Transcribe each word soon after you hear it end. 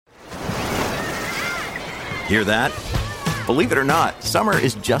Hear that? Believe it or not, summer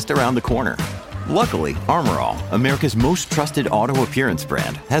is just around the corner. Luckily, Armor All, America's most trusted auto appearance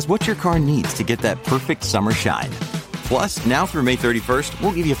brand, has what your car needs to get that perfect summer shine. Plus, now through May 31st,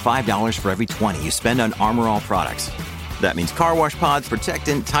 we'll give you $5 for every $20 you spend on Armor All products. That means car wash pods,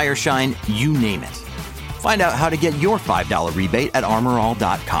 protectant, tire shine, you name it. Find out how to get your $5 rebate at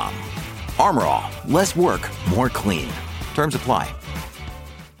armorall.com. Armor All, less work, more clean. Terms apply.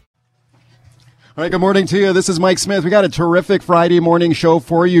 All right, good morning to you. This is Mike Smith. We got a terrific Friday morning show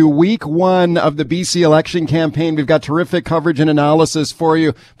for you. Week 1 of the BC election campaign. We've got terrific coverage and analysis for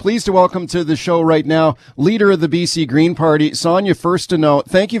you. Pleased to welcome to the show right now, leader of the BC Green Party, Sonia Furstenau.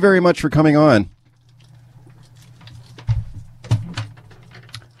 Thank you very much for coming on.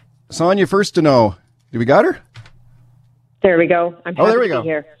 Sonia Furstenau. Do we got her? There we go. I'm happy there we to go. be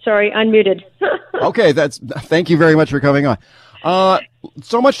here. Sorry, unmuted. Okay, thank you very much for coming on.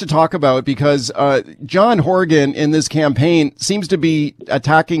 So much to talk about because John Horgan in this campaign seems to be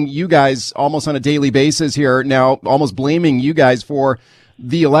attacking you guys almost on a daily basis here now, almost blaming you guys for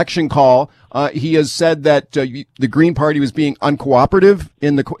the election call. He has said that the Green Party was being uncooperative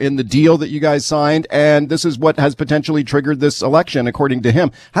in the deal that you guys signed, and this is what has potentially triggered this election, according to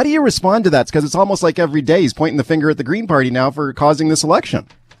him. How do you respond to that? Because it's almost like every day he's pointing the finger at the Green Party now for causing this election.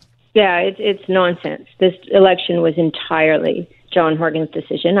 Yeah, it's nonsense. This election was entirely John Horgan's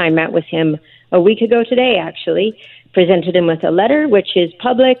decision. I met with him a week ago today, actually, presented him with a letter which is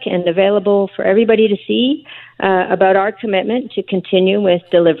public and available for everybody to see about our commitment to continue with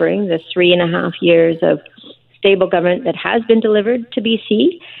delivering the 3.5 years of stable government that has been delivered to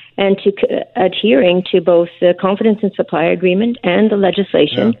BC and to adhering to both the confidence and supply agreement and the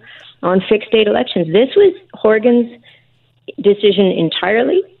legislation on fixed date elections. This was Horgan's decision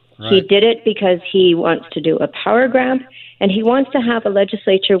entirely. Right. He did it because he wants to do a power grab, and he wants to have a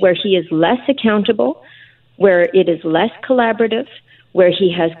legislature where he is less accountable, where it is less collaborative, where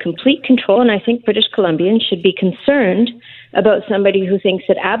he has complete control. And I think British Columbians should be concerned about somebody who thinks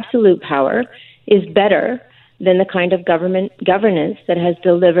that absolute power is better than the kind of governance that has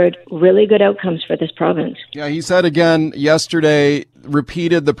delivered really good outcomes for this province. Yeah, he said again yesterday,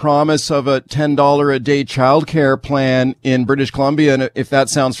 repeated the promise of a $10 a day childcare plan in British Columbia. And if that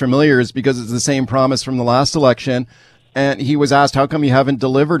sounds familiar, it's because it's the same promise from the last election. And he was asked, how come you haven't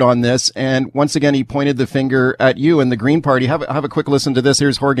delivered on this? And once again, he pointed the finger at you and the Green Party. Have a quick listen to this.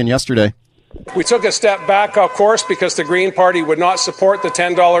 Here's Horgan yesterday. We took a step back, of course, because the Green Party would not support the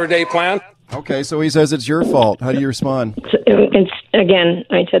 $10 a day plan. Okay, so he says it's your fault. How do you respond? Again,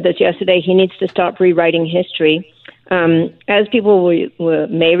 I said this yesterday, he needs to stop rewriting history. As people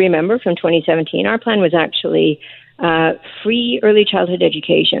may remember from 2017, our plan was actually free early childhood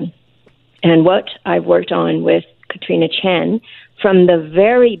education. And what I've worked on with Katrina Chen from the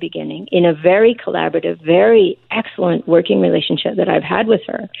very beginning, in a very collaborative, very excellent working relationship that I've had with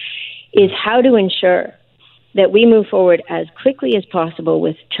her, is how to ensure that we move forward as quickly as possible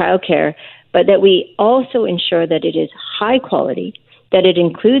with childcare, but that we also ensure that it is high quality, that it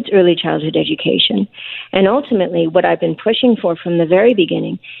includes early childhood education. And ultimately, what I've been pushing for from the very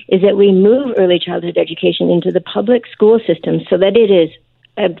beginning is that we move early childhood education into the public school system so that it is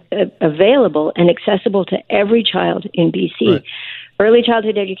available and accessible to every child in BC. Right. Early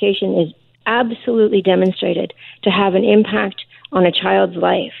childhood education is absolutely demonstrated to have an impact on a child's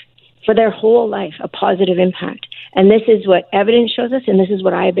life for their whole life, a positive impact. And this is what evidence shows us, and this is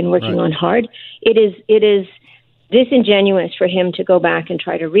what I have been working on hard. It is disingenuous for him to go back and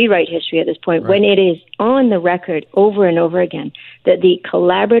try to rewrite history at this point when it is on the record over and over again that the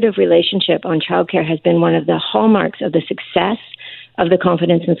collaborative relationship on childcare has been one of the hallmarks of the success of the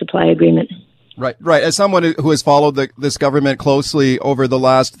confidence and supply agreement. Right. As someone who has followed this government closely over the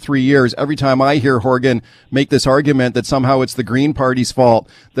last 3 years, every time I hear Horgan make this argument that somehow it's the Green Party's fault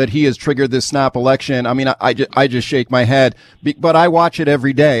that he has triggered this snap election, I mean, I just shake my head. But I watch it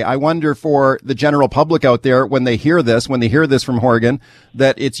every day. I wonder for the general public out there, when they hear this from Horgan,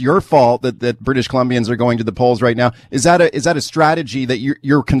 that it's your fault that British Columbians are going to the polls right now. Is that a strategy that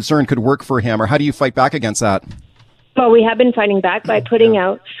you're concerned could work for him, or how do you fight back against that? Well, we have been fighting back by putting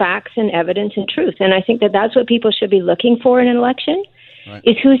out facts and evidence and truth. And I think that that's what people should be looking for in an election,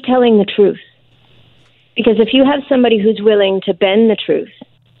 is who's telling the truth. Because if you have somebody who's willing to bend the truth,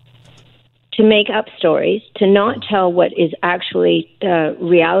 to make up stories, to not tell what is actually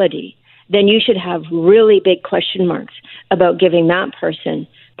reality, then you should have really big question marks about giving that person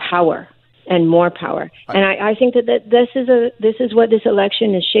power and more power. And I think that this is what this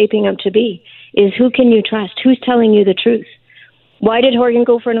election is shaping up to be, is who can you trust? Who's telling you the truth? Why did Horgan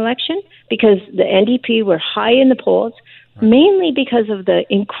go for an election? Because the NDP were high in the polls, mainly because of the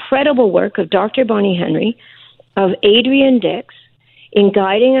incredible work of Dr. Bonnie Henry of Adrian Dix in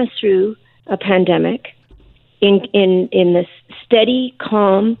guiding us through a pandemic in this steady,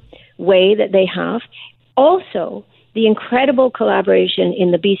 calm way that they have. Also, the incredible collaboration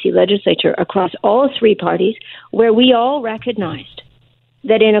in the BC legislature across all three parties, where we all recognized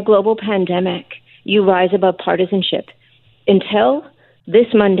that in a global pandemic, you rise above partisanship. Until this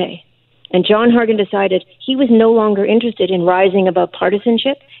Monday, and John Horgan decided he was no longer interested in rising above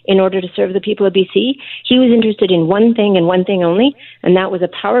partisanship in order to serve the people of BC. He was interested in one thing and one thing only, and that was a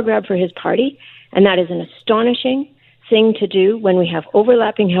power grab for his party. And that is an astonishing thing to do when we have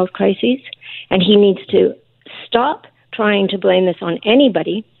overlapping health crises. And he needs to stop trying to blame this on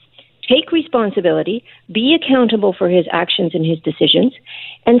anybody, take responsibility, be accountable for his actions and his decisions,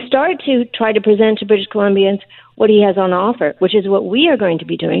 and start to try to present to British Columbians what he has on offer, which is what we are going to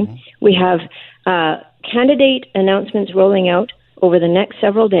be doing. We have candidate announcements rolling out over the next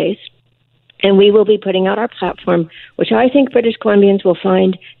several days, and we will be putting out our platform, which I think British Columbians will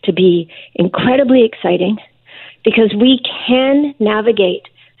find to be incredibly exciting, because we can navigate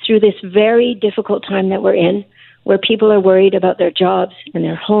through this very difficult time that we're in, where people are worried about their jobs and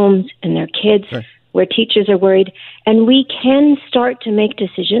their homes and their kids, right, where teachers are worried, and we can start to make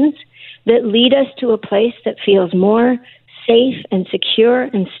decisions that lead us to a place that feels more safe and secure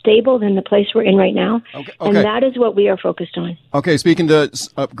and stable than the place we're in right now. Okay. And that is what we are focused on. Okay, speaking to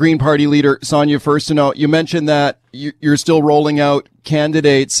Green Party leader Sonia Furstenau, you mentioned that you're still rolling out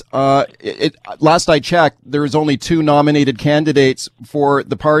candidates. Last I checked, there was only 2 nominated candidates for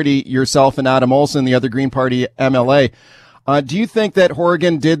the party, yourself and Adam Olsen, the other Green Party MLA. Do you think that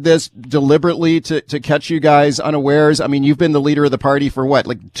Horgan did this deliberately to catch you guys unawares? I mean, you've been the leader of the party for what,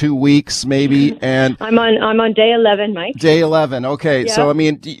 like 2 weeks maybe? And I'm on day 11, Mike. Day 11. Okay. Yeah. So, I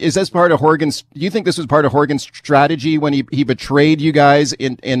mean, is this part of Horgan's, do you think this was part of Horgan's strategy when he betrayed you guys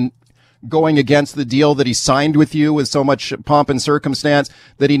in going against the deal that he signed with you with so much pomp and circumstance,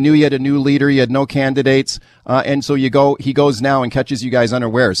 that he knew you had a new leader, you had no candidates, and so he goes now and catches you guys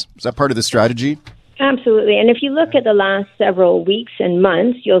unawares? Is that part of the strategy? Absolutely. And if you look at the last several weeks and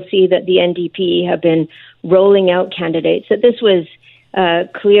months, you'll see that the NDP have been rolling out candidates, that this was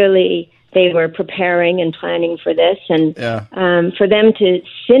clearly they were preparing and planning for this. And for them to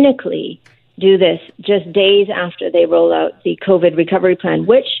cynically do this just days after they roll out the COVID recovery plan,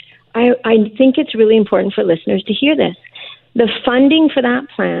 which I think it's really important for listeners to hear this. The funding for that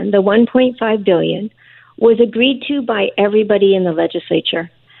plan, the $1.5 billion, was agreed to by everybody in the legislature.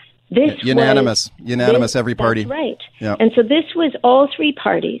 Unanimous, every party. That's right. Yeah. And so this was all three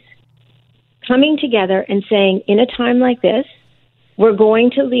parties coming together and saying, in a time like this, we're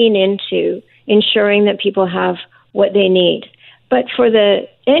going to lean into ensuring that people have what they need. But for the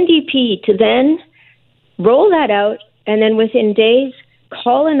NDP to then roll that out and then within days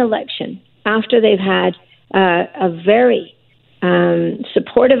call an election after they've had a very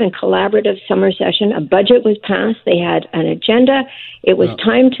supportive and collaborative summer session. A budget was passed. They had an agenda. It was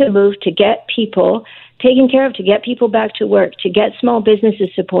time to move to get people taken care of, to get people back to work, to get small businesses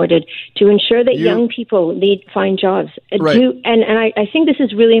supported, to ensure that young people find jobs. Right. I think this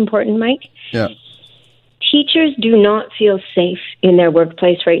is really important, Mike. Yeah. Teachers do not feel safe in their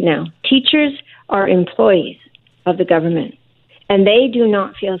workplace right now. Teachers are employees of the government, and they do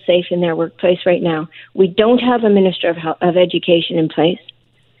not feel safe in their workplace right now. We don't have a Minister of Education in place.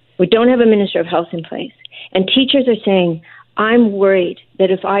 We don't have a Minister of Health in place. And teachers are saying, I'm worried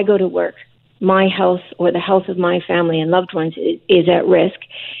that if I go to work, my health or the health of my family and loved ones is at risk.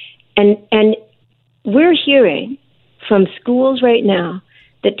 And we're hearing from schools right now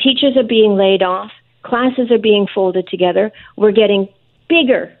that teachers are being laid off, classes are being folded together. We're getting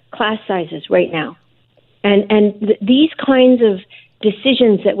bigger class sizes right now. And these kinds of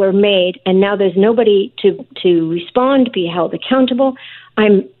decisions that were made, and now there's nobody to respond, be held accountable.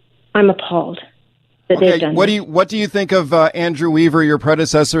 I'm appalled that they've done this. What do you think of Andrew Weaver, your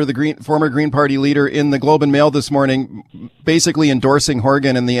predecessor, the former Green Party leader, in the Globe and Mail this morning, basically endorsing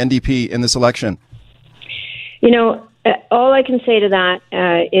Horgan and the NDP in this election? You know, all I can say to that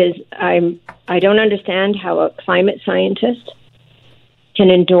is I don't understand how a climate scientist can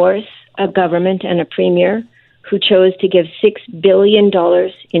endorse a government and a premier who chose to give $6 billion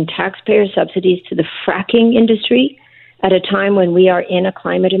in taxpayer subsidies to the fracking industry at a time when we are in a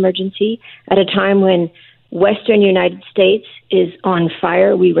climate emergency, at a time when Western United States is on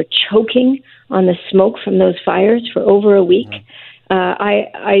fire. We were choking on the smoke from those fires for over a week.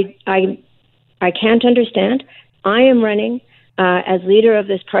 I can't understand. I am running as leader of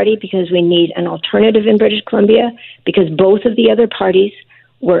this party because we need an alternative in British Columbia, because both of the other parties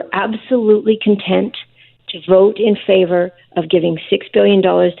were absolutely content to vote in favor of giving $6 billion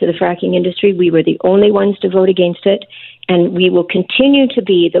to the fracking industry. We were the only ones to vote against it, and we will continue to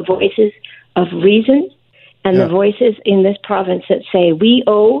be the voices of reason and the voices in this province that say we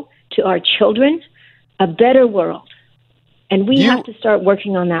owe to our children a better world. And we have to start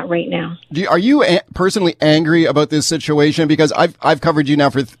working on that right now. Are you personally angry about this situation? Because I've covered you now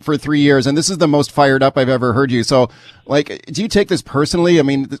for 3 years, and this is the most fired up I've ever heard you. So, like, do you take this personally? I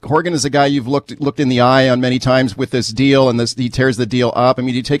mean, Horgan is a guy you've looked in the eye on many times with this deal, and he tears the deal up. I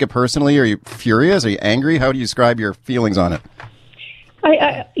mean, do you take it personally? Are you furious? Are you angry? How do you describe your feelings on it?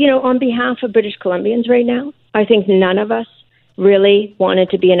 I on behalf of British Columbians right now, I think none of us really wanted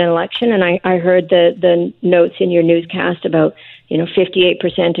to be in an election, and I heard the notes in your newscast about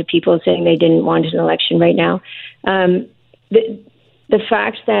 58% of people saying they didn't want an election right now. The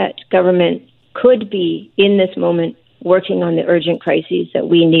fact that government could be in this moment working on the urgent crises that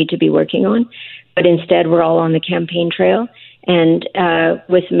we need to be working on, but instead we're all on the campaign trail. And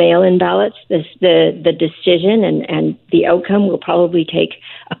with mail-in ballots, the decision and the outcome will probably take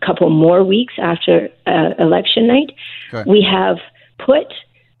a couple more weeks after election night. Okay. We have put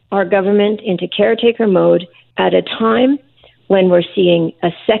our government into caretaker mode at a time when we're seeing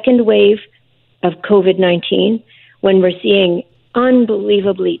a second wave of COVID-19, when we're seeing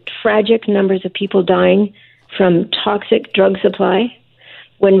unbelievably tragic numbers of people dying from toxic drug supply,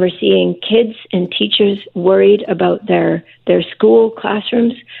 when we're seeing kids and teachers worried about their school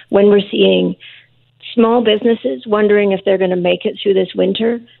classrooms, when we're seeing small businesses wondering if they're going to make it through this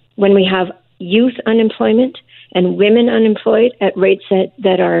winter, when we have youth unemployment and women unemployed at rates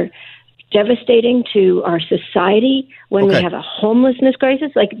that are devastating to our society, when we have a homelessness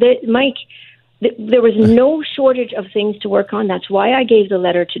crisis. Mike, there was no shortage of things to work on. That's why I gave the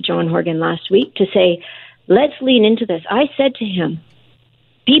letter to John Horgan last week to say, let's lean into this. I said to him,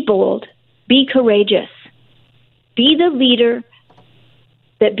 be bold, be courageous, be the leader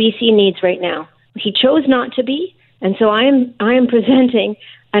that BC needs right now. He chose not to be, and so I am presenting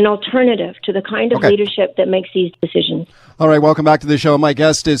an alternative to the kind of leadership that makes these decisions. All right, welcome back to the show. My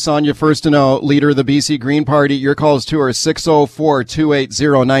guest is Sonia Furstenau, leader of the BC Green Party. Your calls to her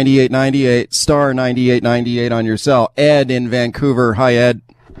 604-280-9898, star 9898 on your cell. Ed in Vancouver. Hi, Ed.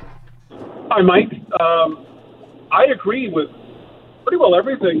 Hi, Mike. I agree with pretty well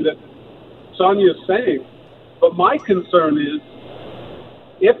everything that Sonia is saying, but my concern is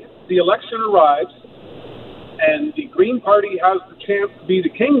if the election arrives and the Green Party has the chance to be the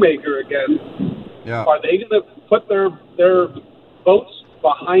kingmaker again, are they going to put their votes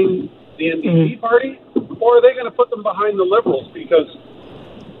behind the NDP party, or are they going to put them behind the Liberals? Because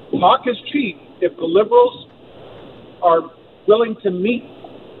talk is cheap. If the Liberals are willing to meet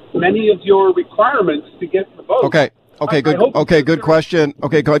many of your requirements to get the vote. Good question.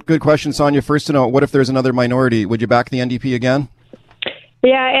 Good question, Sonia. First to know, what if there's another minority? Would you back the NDP again?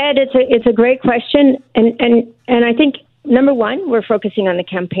 Yeah, Ed, it's a great question, and I think number one, we're focusing on the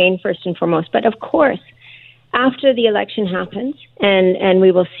campaign first and foremost. But of course, after the election happens, and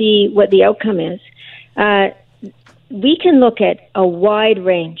we will see what the outcome is, we can look at a wide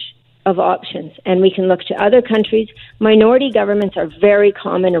range of options, and we can look to other countries. Minority governments are very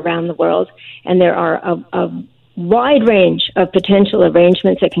common around the world, and there are a wide range of potential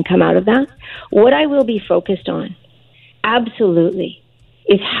arrangements that can come out of that. What I will be focused on, absolutely,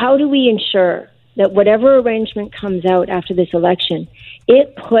 is how do we ensure that whatever arrangement comes out after this election,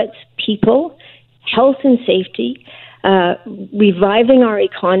 it puts people, health and safety, reviving our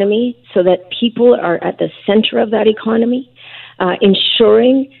economy so that people are at the center of that economy,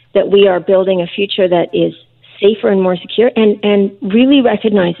 ensuring that we are building a future that is safer and more secure, and really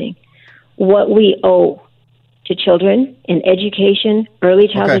recognizing what we owe to children in education, early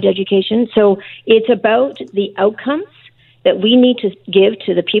childhood education. So it's about the outcomes that we need to give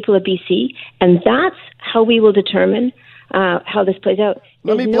to the people of BC, and that's how we will determine how this plays out.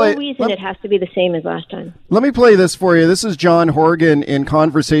 There's no reason it has to be the same as last time. Let me play this for you. This is John Horgan in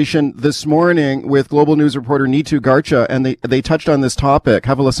conversation this morning with Global News reporter Neetu Garcha, and they touched on this topic.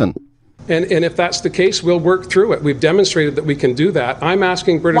 Have a listen. And if that's the case, we'll work through it. We've demonstrated that we can do that. I'm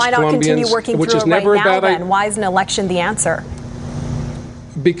asking British Columbians, why not continue working which through is it never right now, a bad then? Why is an election the answer?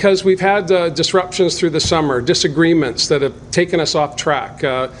 Because we've had disruptions through the summer, disagreements that have taken us off track.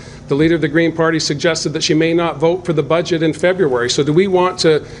 The leader of the Green Party suggested that she may not vote for the budget in February. So do we want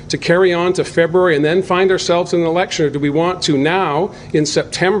to carry on to February and then find ourselves in an election, or do we want to now, in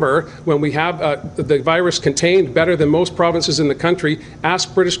September, when we have the virus contained better than most provinces in the country,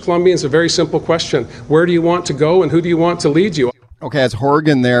 ask British Columbians a very simple question. Where do you want to go and who do you want to lead you? Okay, it's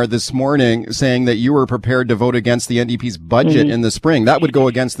Horgan there this morning saying that you were prepared to vote against the NDP's budget in the spring. That would go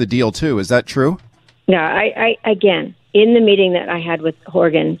against the deal too. Is that true? No, I again, in the meeting that I had with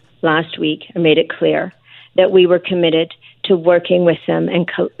Horgan last week, I made it clear that we were committed to working with them and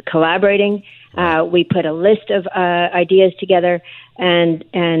collaborating. We put a list of ideas together,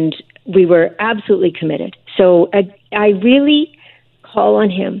 and we were absolutely committed. So I really call on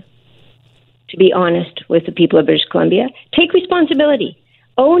him to be honest with the people of British Columbia. Take responsibility.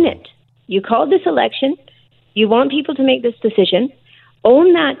 Own it. You called this election. You want people to make this decision.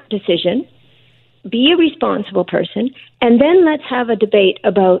 Own that decision. Be a responsible person. And then let's have a debate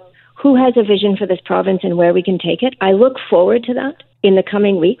about who has a vision for this province and where we can take it. I look forward to that in the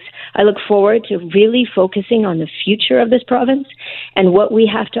coming weeks. I look forward to really focusing on the future of this province and what we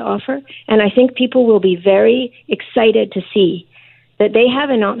have to offer. And I think people will be very excited to see that they have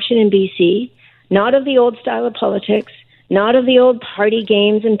an option in BC, not of the old style of politics, not of the old party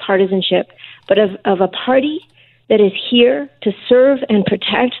games and partisanship, but of a party that is here to serve and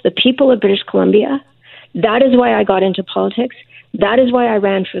protect the people of British Columbia. That is why I got into politics. That is why I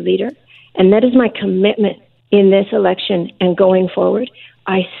ran for leader. And that is my commitment in this election and going forward.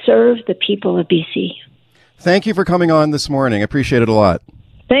 I serve the people of BC. Thank you for coming on this morning. I appreciate it a lot.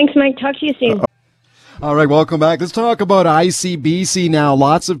 Thanks, Mike. Talk to you soon. All right, welcome back. Let's talk about ICBC now.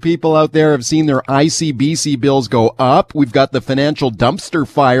 Lots of people out there have seen their ICBC bills go up. We've got the financial dumpster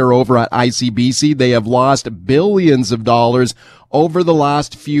fire over at ICBC. They have lost billions of dollars over the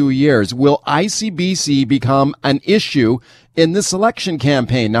last few years. Will ICBC become an issue in this election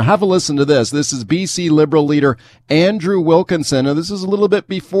campaign? Now have a listen to this. This is BC Liberal leader Andrew Wilkinson, and this is a little bit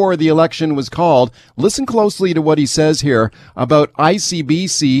before the election was called. Listen closely to what he says here about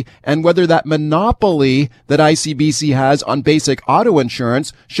ICBC and whether that monopoly that ICBC has on basic auto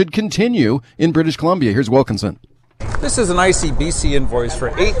insurance should continue in British Columbia. Here's Wilkinson. This is an ICBC invoice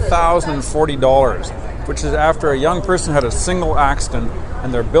for $8,040, which is after a young person had a single accident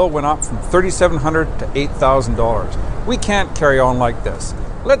and their bill went up from $3,700 to $8,000. We can't carry on like this.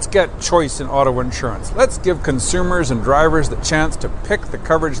 Let's get choice in auto insurance. Let's give consumers and drivers the chance to pick the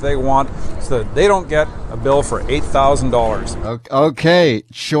coverage they want so that they don't get a bill for $8,000. Okay,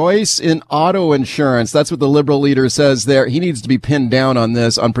 choice in auto insurance. That's what the Liberal leader says there. He needs to be pinned down on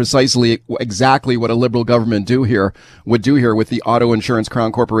this, on precisely exactly what a Liberal government would do here with the Auto Insurance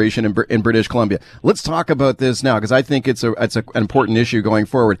Crown Corporation in British Columbia. Let's talk about this now, because I think it's an important issue going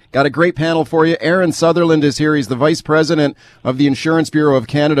forward. Got a great panel for you. Aaron Sutherland is here. He's the Vice President of the Insurance Bureau of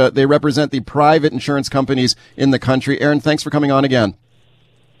Canada. They represent the private insurance companies in the country. Aaron, thanks for coming on again.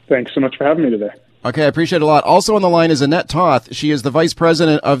 Thanks so much for having me today. Okay, I appreciate it a lot. Also on the line is Annette Toth. She is the Vice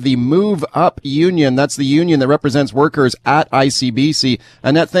President of the Move Up Union. That's the union that represents workers at ICBC.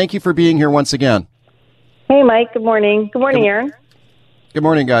 Annette, thank you for being here once again. Hey, Mike. Good morning. Good morning, Aaron. Good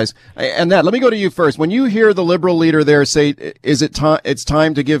morning, guys. Annette, let me go to you first. When you hear the Liberal leader there say, it's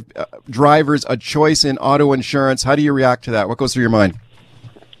time to give drivers a choice in auto insurance, how do you react to that? What goes through your mind?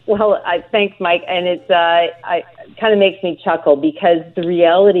 Well, thanks, Mike. And it kind of makes me chuckle because the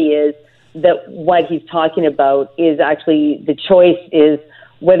reality is that what he's talking about is actually the choice is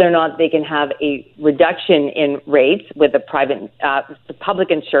whether or not they can have a reduction in rates with the public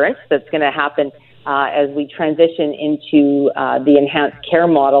insurance that's going to happen as we transition into the enhanced care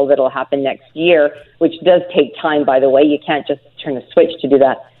model that'll happen next year, which does take time, by the way. You can't just turn a switch to do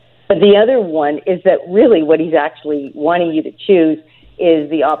that. But the other one is that really what he's actually wanting you to choose is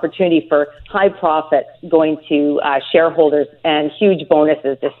the opportunity for high profits going to shareholders and huge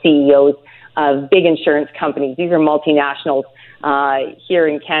bonuses to CEOs of big insurance companies. These are multinationals here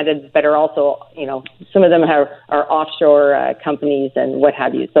in Canada, but are also, some of them are offshore companies and what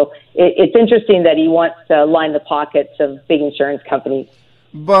have you. So it's interesting that he wants to line the pockets of big insurance companies.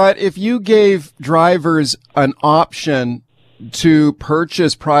 But if you gave drivers an option to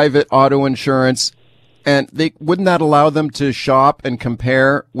purchase private auto insurance, and wouldn't that allow them to shop and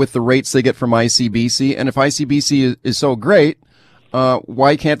compare with the rates they get from ICBC? And if ICBC is so great,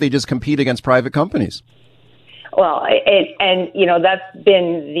 why can't they just compete against private companies? Well, that's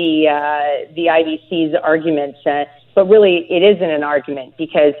been the IBC's argument, but really it isn't an argument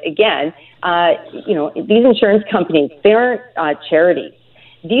because, again, these insurance companies, they aren't charities.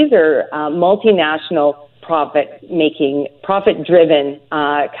 These are multinational profit-driven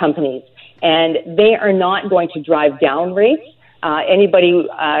companies. And they are not going to drive down rates. Anybody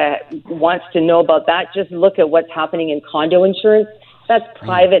wants to know about that, just look at what's happening in condo insurance. That's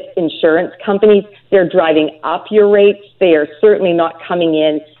private insurance companies. They're driving up your rates. They are certainly not coming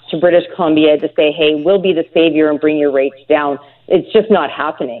in to British Columbia to say, hey, we'll be the savior and bring your rates down. It's just not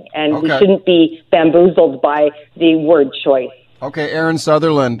happening. And we shouldn't be bamboozled by the word choice. Okay, Aaron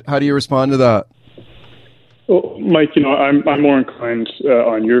Sutherland, how do you respond to that? Well, Mike, I'm more inclined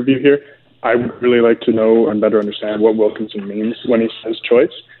on your view here. I would really like to know and better understand what Wilkinson means when he says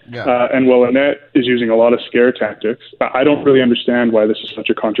choice. Yeah. And while Annette is using a lot of scare tactics, I don't really understand why this is such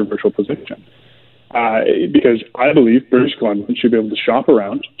a controversial position. Because I believe British Columbians should be able to shop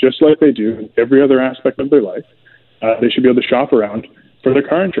around, just like they do in every other aspect of their life. They should be able to shop around for their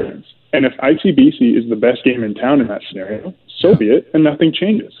car insurance. And if ICBC is the best game in town in that scenario, so be it, and nothing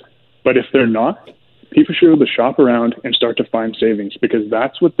changes. But if they're not, people should be able to shop around and start to find savings, because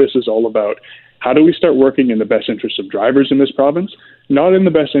that's what this is all about. How do we start working in the best interest of drivers in this province, not in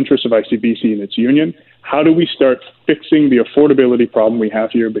the best interest of ICBC and its union? How do we start fixing the affordability problem we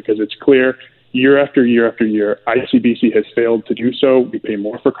have here? Because it's clear year after year after year, ICBC has failed to do so. We pay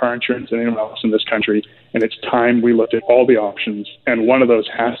more for car insurance than anyone else in this country, and it's time we looked at all the options, and one of those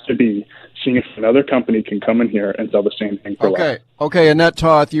has to be seeing if another company can come in here and sell the same thing for less. Okay, Annette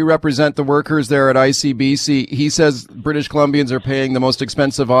Toth, you represent the workers there at ICBC. He says British Columbians are paying the most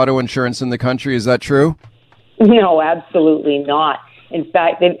expensive auto insurance in the country. Is that true? No, absolutely not. In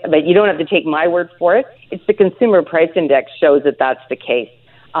fact, but you don't have to take my word for it. It's the Consumer Price Index shows that that's the case.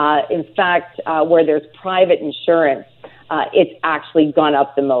 In fact, where there's private insurance, it's actually gone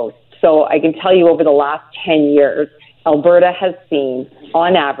up the most. So I can tell you over the last 10 years, Alberta has seen,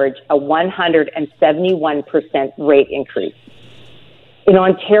 on average, a 171% rate increase. In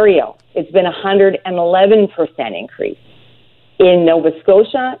Ontario, it's been a 111% increase. In Nova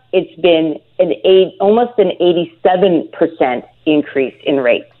Scotia, it's been almost an 87% increase in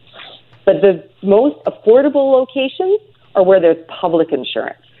rates. But the most affordable locations are where there's public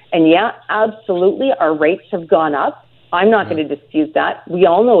insurance. And yeah, absolutely, our rates have gone up. I'm not going to dispute that. We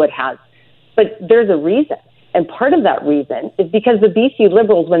all know it has. But there's a reason. And part of that reason is because the BC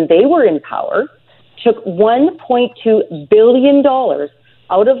Liberals, when they were in power, took $1.2 billion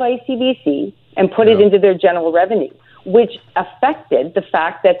out of ICBC and put it into their general revenue, which affected the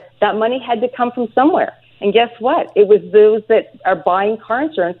fact that that money had to come from somewhere. And guess what? It was those that are buying car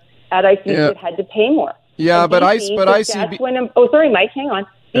insurance at ICBC that had to pay more. Yeah, and but ICBC. Oh, sorry, Mike, hang on.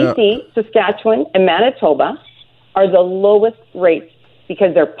 BC, Saskatchewan, and Manitoba are the lowest rates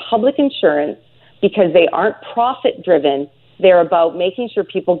because they're public insurance, because they aren't profit-driven. They're about making sure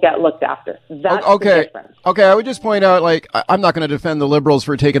people get looked after. That's the difference. Okay, I would just point out, I'm not going to defend the Liberals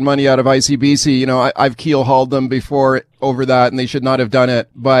for taking money out of ICBC. You know, I've keel-hauled them before over that, and they should not have done it.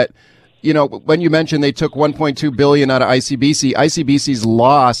 But, you know, when you mentioned they took $1.2 billion out of ICBC, ICBC's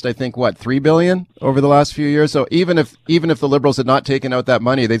lost, I think, $3 billion over the last few years. So even if the Liberals had not taken out that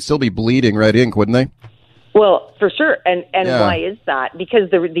money, they'd still be bleeding red ink, wouldn't they? Well, for sure. And why is that? Because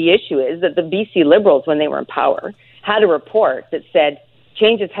the issue is that the BC Liberals, when they were in power, had a report that said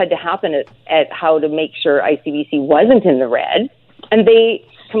changes had to happen at how to make sure ICBC wasn't in the red, and they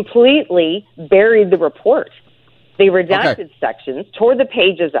completely buried the report. They redacted sections, tore the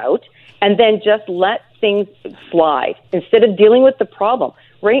pages out, and then just let things slide instead of dealing with the problem.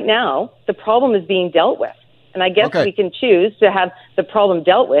 Right now, the problem is being dealt with. And I guess we can choose to have the problem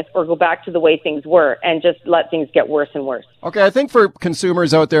dealt with or go back to the way things were and just let things get worse and worse. Okay, I think for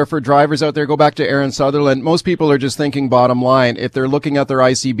consumers out there, for drivers out there, go back to Aaron Sutherland. Most people are just thinking bottom line. If they're looking at their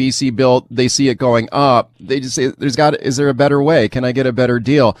ICBC bill, they see it going up. They just say, is there a better way? Can I get a better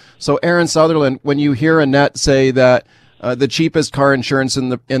deal? So Aaron Sutherland, when you hear Annette say that the cheapest car insurance in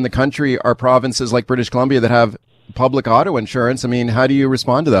the country are provinces like British Columbia that have public auto insurance, I mean, how do you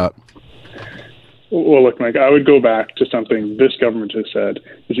respond to that? Well, look, Mike, I would go back to something this government has said,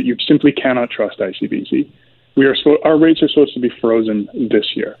 is that you simply cannot trust ICBC. Our rates are supposed to be frozen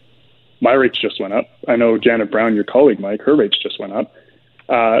this year. My rates just went up. I know Janet Brown, your colleague, Mike, her rates just went up.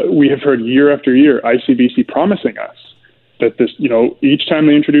 We have heard year after year ICBC promising us that this, each time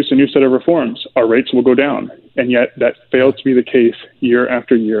they introduce a new set of reforms, our rates will go down. And yet that fails to be the case year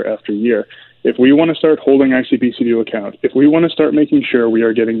after year after year. If we want to start holding ICBC to account, if we want to start making sure we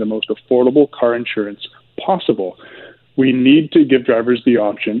are getting the most affordable car insurance possible, we need to give drivers the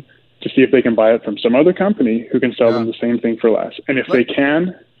option to see if they can buy it from some other company who can sell them the same thing for less. And if they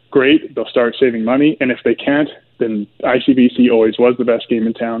can, great, they'll start saving money. And if they can't, then ICBC always was the best game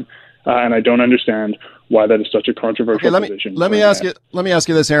in town. And I don't understand why that is such a controversial position. Let me ask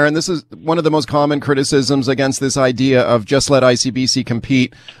you this, Aaron. This is one of the most common criticisms against this idea of just let ICBC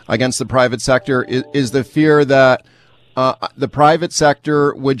compete against the private sector is the fear that the private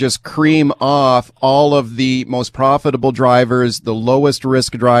sector would just cream off all of the most profitable drivers, the lowest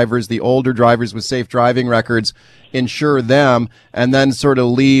risk drivers, the older drivers with safe driving records, insure them, and then sort of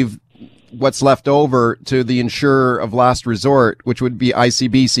leave what's left over to the insurer of last resort, which would be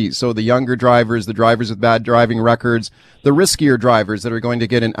ICBC. So the younger drivers, the drivers with bad driving records, the riskier drivers that are going to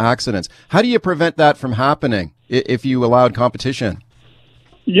get in accidents. How do you prevent that from happening if you allowed competition?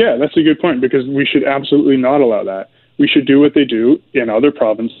 Yeah, that's a good point, because we should absolutely not allow that. We should do what they do in other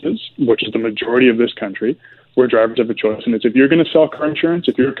provinces, which is the majority of this country, where drivers have a choice. And it's, if you're going to sell car insurance,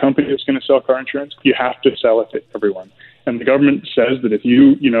 if you're a company that's going to sell car insurance, you have to sell it to everyone. And the government says that if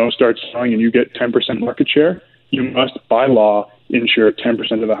you start selling and you get 10% market share, you must, by law, insure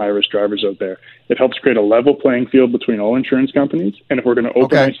 10% of the high-risk drivers out there. It helps create a level playing field between all insurance companies. And if we're going to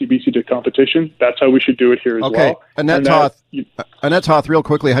open ICBC to competition, that's how we should do it here as well. Annette Toth, real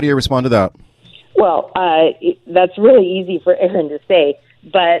quickly, how do you respond to that? Well, that's really easy for Aaron to say,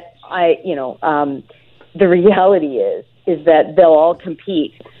 but the reality is that they'll all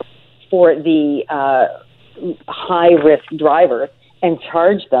compete for the high-risk drivers and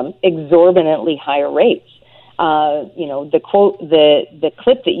charge them exorbitantly higher rates. The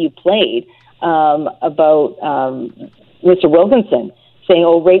clip that you played about Mr. Wilkinson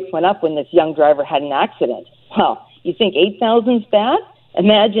saying, rates went up when this young driver had an accident. Well, you think 8,000 is bad?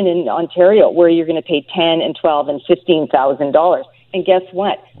 Imagine in Ontario where you're going to pay $10,000 and $12,000 and $15,000. And guess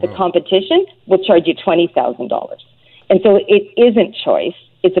what? The competition will charge you $20,000. And so it isn't choice.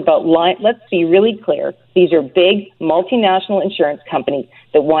 It's about let's be really clear. These are big multinational insurance companies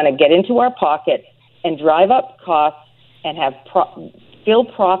that want to get into our pockets and drive up costs and have still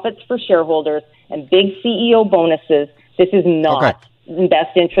profits for shareholders and big CEO bonuses. This is not in the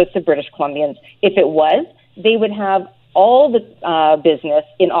best interest of British Columbians. If it was, they would have all the business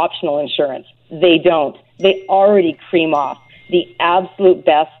in optional insurance. They don't. They already cream off the absolute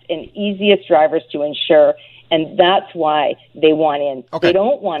best and easiest drivers to insure, and that's why they want in. They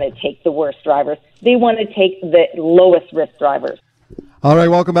don't want to take the worst drivers. They want to take the lowest risk drivers. All right,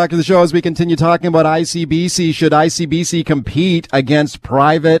 welcome back to the show as we continue talking about ICBC. Should ICBC compete against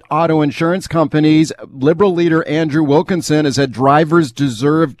private auto insurance companies? Liberal leader Andrew Wilkinson has said drivers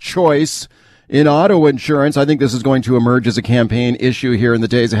deserve choice in auto insurance. I think this is going to emerge as a campaign issue here in the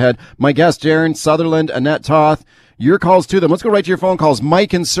days ahead. My guests, Darren Sutherland, Annette Toth, your calls to them. Let's go right to your phone calls.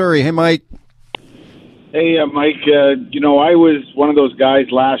 Mike in Surrey. Hey, Mike. Hey, Mike. I was one of those guys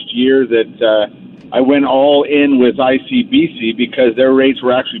last year that I went all in with ICBC because their rates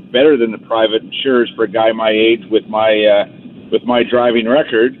were actually better than the private insurers for a guy my age with my driving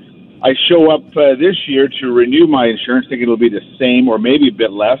record. I show up this year to renew my insurance, thinking it'll be the same or maybe a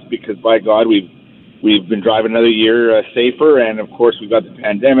bit less because, by God, we've been driving another year safer, and of course we've got the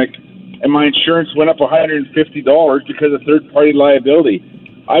pandemic. And my insurance went up $150 because of third-party liability.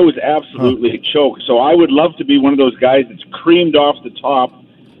 I was absolutely choked. So I would love to be one of those guys that's creamed off the top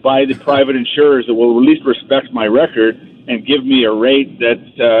by the private insurers that will at least respect my record and give me a rate that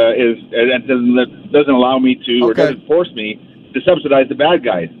doesn't allow me to or doesn't force me to subsidize the bad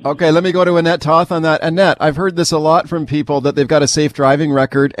guys. Okay, let me go to Annette Toth on that. Annette, I've heard this a lot from people that they've got a safe driving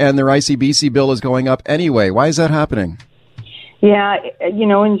record and their ICBC bill is going up anyway. Why is that happening? Yeah,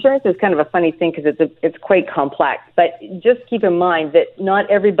 insurance is kind of a funny thing because it's quite complex. But just keep in mind that not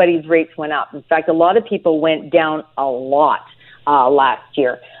everybody's rates went up. In fact, a lot of people went down a lot last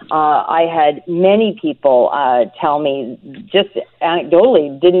year. I had many people tell me, just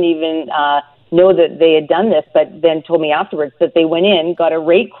anecdotally, didn't even know that they had done this, but then told me afterwards that they went in, got a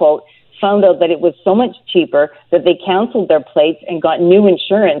rate quote, found out that it was so much cheaper that they canceled their plates and got new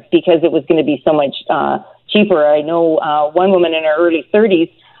insurance because it was going to be so much cheaper. I know one woman in her early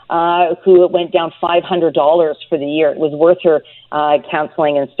 30s who it went down $500 for the year. It was worth her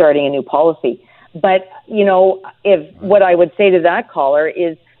canceling and starting a new policy. But, if what I would say to that caller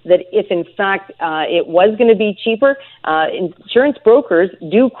is that if in fact it was going to be cheaper, insurance brokers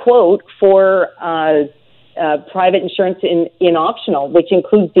do quote for private insurance in optional, which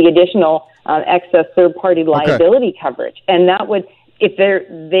includes the additional excess third-party liability coverage. And that would, if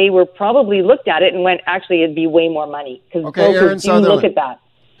they were probably looked at it and went, actually, it'd be way more money. Because brokers do look at that.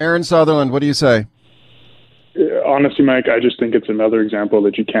 Aaron Sutherland, what do you say? Honestly, Mike, I just think it's another example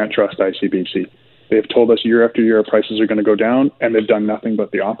that you can't trust ICBC. They've told us year after year prices are going to go down, and they've done nothing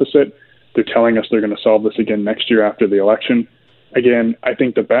but the opposite. They're telling us they're going to solve this again next year after the election. Again, I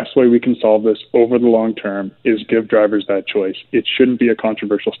think the best way we can solve this over the long term is give drivers that choice. It shouldn't be a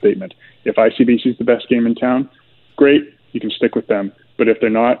controversial statement. If ICBC is the best game in town, great, you can stick with them. But if they're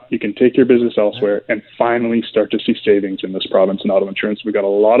not, you can take your business elsewhere and finally start to see savings in this province in auto insurance. We've got a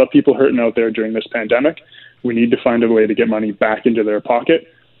lot of people hurting out there during this pandemic. We need to find a way to get money back into their pocket.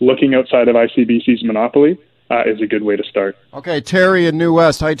 Looking outside of ICBC's monopoly is a good way to start. Okay, Terry in New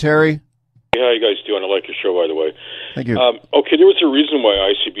West. Hi, Terry. Hey, how you guys doing? I like your show, by the way. Thank you. There was a reason why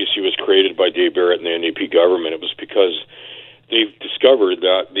ICBC was created by Dave Barrett and the NDP government. It was because they've discovered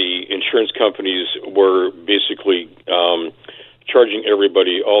that the insurance companies were basically charging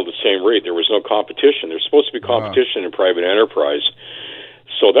everybody all the same rate. There was no competition. There's supposed to be competition in private enterprise.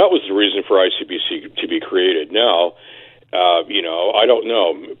 So that was the reason for ICBC to be created. Now, I don't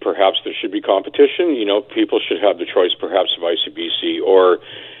know. Perhaps there should be competition. People should have the choice, perhaps, of ICBC or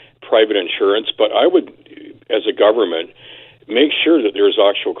private insurance. But I would, as a government, make sure that there's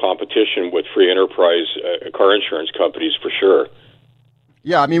actual competition with free enterprise car insurance companies for sure.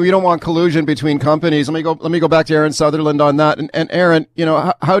 Yeah, I mean, we don't want collusion between companies. Let me go back to Aaron Sutherland on that. And Aaron,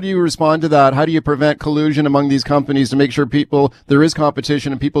 how do you respond to that? How do you prevent collusion among these companies to make sure there is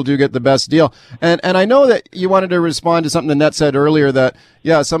competition and people do get the best deal? And I know that you wanted to respond to something Annette said earlier that,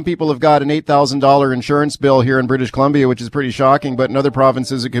 yeah, some people have got an $8,000 insurance bill here in British Columbia, which is pretty shocking, but in other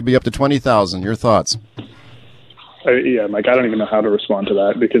provinces it could be up to $20,000. Your thoughts? Yeah, Mike, I don't even know how to respond to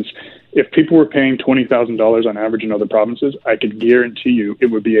that, because if people were paying $20,000 on average in other provinces, I could guarantee you it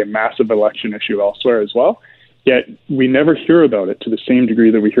would be a massive election issue elsewhere as well. Yet we never hear about it to the same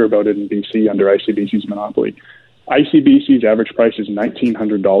degree that we hear about it in BC under ICBC's monopoly. ICBC's average price is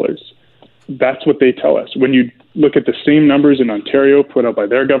 $1,900. That's what they tell us. When you look at the same numbers in Ontario put out by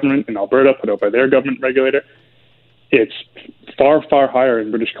their government, in Alberta put out by their government regulator, it's far, far higher in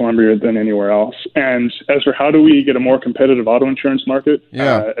British Columbia than anywhere else. And as for how do we get a more competitive auto insurance market,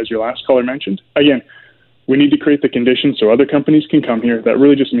 as your last caller mentioned, again, we need to create the conditions so other companies can come here. That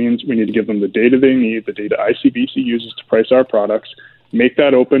really just means we need to give them the data they need, the data ICBC uses to price our products, make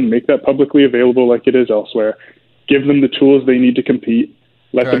that open, make that publicly available like it is elsewhere, give them the tools they need to compete,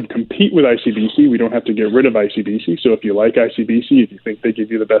 let them compete with ICBC. We don't have to get rid of ICBC. So if you like ICBC, if you think they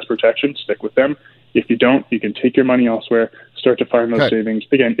give you the best protection, stick with them. If you don't, you can take your money elsewhere, start to find those savings.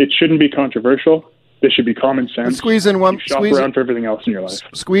 Again, it shouldn't be controversial. This should be common sense. Let's squeeze in one. Shop around for everything else in your life.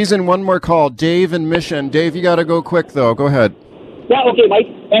 Squeeze in one more call. Dave in Mission. Dave, you got to go quick, though. Go ahead. Yeah, okay, Mike.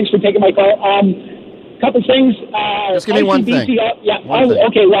 Thanks for taking my call. Couple things. Just give me one thing.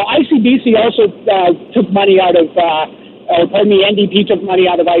 Okay, well, ICBC also took money out of... NDP took money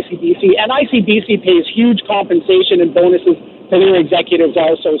out of ICBC, and ICBC pays huge compensation and bonuses to their executives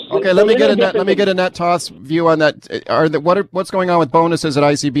also. Okay, let me get Annette Toth's view on that. What's going on with bonuses at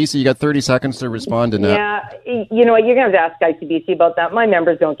ICBC? You got 30 seconds to respond to that. Yeah, you know what? You're going to have to ask ICBC about that. My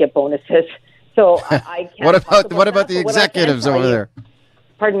members don't get bonuses, so I can't. What about the executives over there?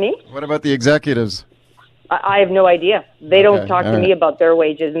 Pardon me? What about the executives? I have no idea. They don't talk to me about their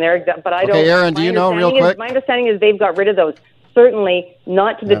wages and but I don't. Okay, Aaron, do you know real quick? My understanding is they've got rid of those. Certainly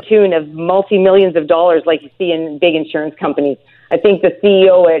not to the tune of multi-millions of dollars like you see in big insurance companies. I think the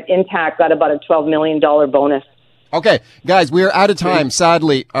CEO at Intact got about a $12 million bonus. Okay, guys, we're out of time,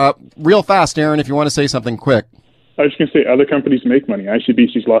 sadly. Real fast, Aaron, if you want to say something quick. I was going to say other companies make money.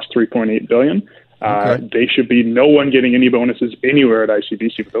 ICBC's lost $3.8 billion. They should be no one getting any bonuses anywhere at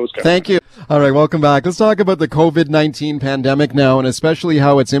ICBC for those guys. Thank you. All right, welcome back. Let's talk about the COVID-19 pandemic now, and especially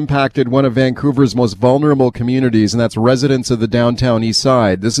how it's impacted one of Vancouver's most vulnerable communities, and that's residents of the downtown east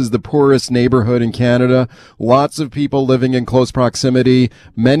side. This is the poorest neighborhood in Canada. Lots of people living in close proximity,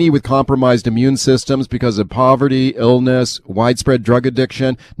 many with compromised immune systems because of poverty, illness, widespread drug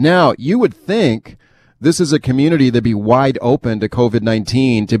addiction. Now, you would think this is a community that'd be wide open to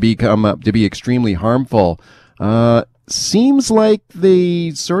COVID-19 to be extremely harmful. Seems like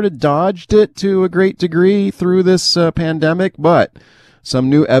they sort of dodged it to a great degree through this pandemic, but some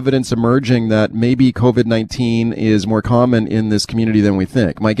new evidence emerging that maybe COVID-19 is more common in this community than we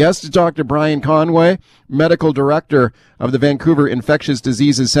think. My guest is Dr. Brian Conway, Medical Director of the Vancouver Infectious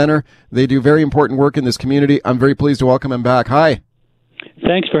Diseases Center. They do very important work in this community. I'm very pleased to welcome him back. Hi.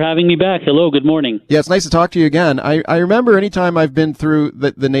 Thanks for having me back. Hello, good morning. Yeah, it's nice to talk to you again. I remember anytime I've been through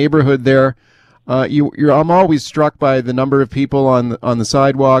the neighborhood there, I'm always struck by the number of people on the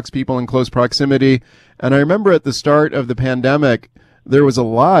sidewalks, people in close proximity. And I remember at the start of the pandemic, there was a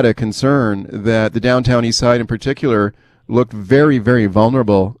lot of concern that the downtown east side in particular looked very, very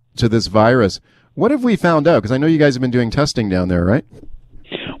vulnerable to this virus. What have we found out? Because I know you guys have been doing testing down there, right?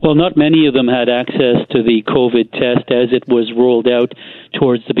 Well, not many of them had access to the COVID test as it was rolled out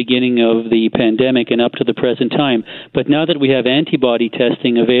towards the beginning of the pandemic and up to the present time. But now that we have antibody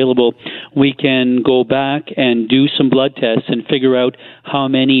testing available, we can go back and do some blood tests and figure out how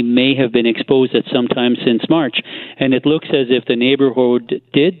many may have been exposed at some time since March. And it looks as if the neighborhood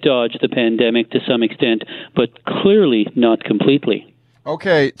did dodge the pandemic to some extent, but clearly not completely.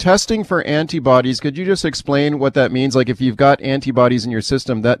 Okay, testing for antibodies. Could you just explain what that means? Like if you've got antibodies in your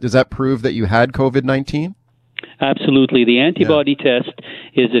system, does that prove that you had COVID-19? Absolutely. The antibody test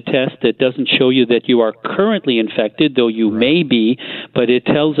is a test that doesn't show you that you are currently infected, though you may be, but it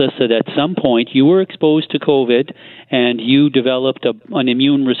tells us that at some point you were exposed to COVID and you developed an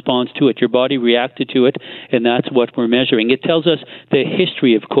immune response to it. Your body reacted to it, and that's what we're measuring. It tells us the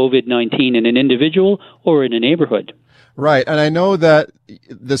history of COVID-19 in an individual or in a neighborhood. Right. And I know that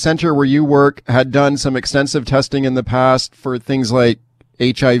the center where you work had done some extensive testing in the past for things like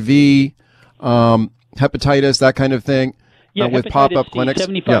HIV, hepatitis, that kind of thing. Yeah, with pop-up clinics.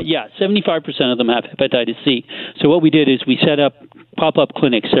 75% of them have hepatitis C. So what we did is we set up pop-up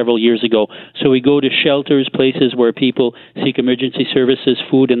clinics several years ago. So we go to shelters, places where people seek emergency services,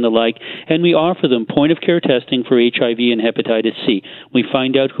 food and the like, and we offer them point-of-care testing for HIV and hepatitis C. We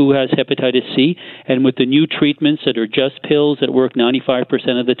find out who has hepatitis C, and with the new treatments that are just pills that work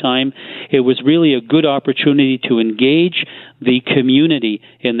 95% of the time, it was really a good opportunity to engage the community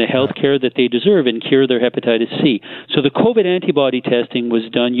in the health care that they deserve and cure their hepatitis C. So the COVID antibody testing was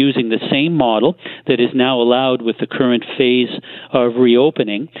done using the same model that is now allowed with the current phase of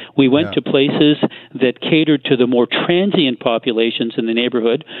reopening. We went to places that catered to the more transient populations in the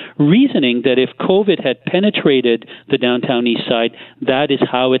neighborhood, reasoning that if COVID had penetrated the downtown east side, that is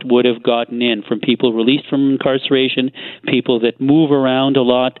how it would have gotten in, from people released from incarceration, people that move around a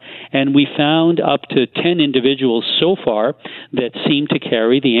lot, and we found up to 10 individuals so far that seemed to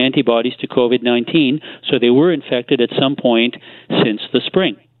carry the antibodies to COVID-19, so they were infected at some point since the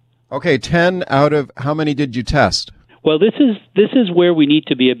spring. Okay, 10 out of how many did you test? Well, this is where we need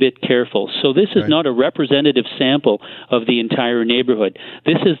to be a bit careful. So this is not a representative sample of the entire neighborhood.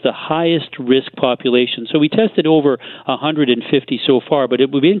 This is the highest risk population. So we tested over 150 so far, but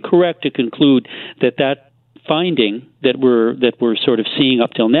it would be incorrect to conclude that finding that we're sort of seeing up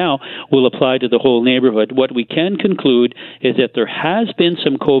till now will apply to the whole neighborhood. What we can conclude is that there has been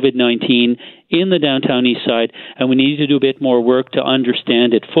some COVID-19 in the downtown east side, and we need to do a bit more work to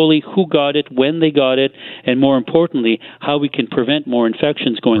understand it fully, who got it, when they got it, and more importantly, how we can prevent more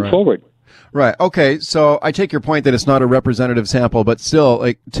infections going forward. Right. Okay. So I take your point that it's not a representative sample, but still,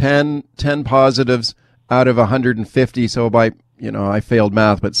 like 10 positives out of 150. So by, I failed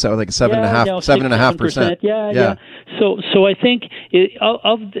math, but so like 7.5%. Yeah. So I think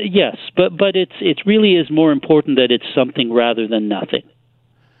yes, but it really is more important that it's something rather than nothing.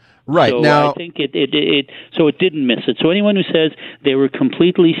 Right. So now, I think it didn't miss it. So anyone who says they were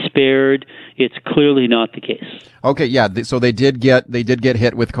completely spared, it's clearly not the case. Okay. Yeah. So they did get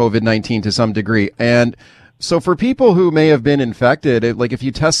hit with COVID-19 to some degree. And so for people who may have been infected, like if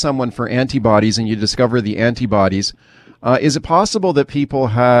you test someone for antibodies and you discover the antibodies, is it possible that people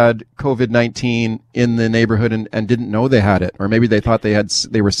had COVID-19 in the neighborhood and didn't know they had it? Or maybe they thought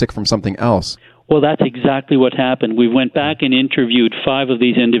they were sick from something else? Well, that's exactly what happened. We went back and interviewed 5 of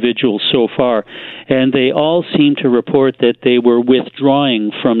these individuals so far, and they all seem to report that they were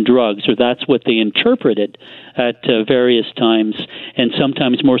withdrawing from drugs, or that's what they interpreted at various times, and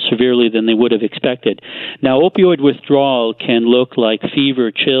sometimes more severely than they would have expected. Now, opioid withdrawal can look like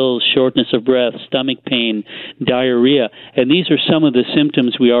fever, chills, shortness of breath, stomach pain, diarrhea, and these are some of the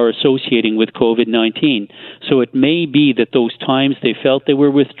symptoms we are associating with COVID-19. So it may be that those times they felt they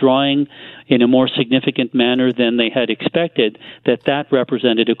were withdrawing in a more significant manner than they had expected, that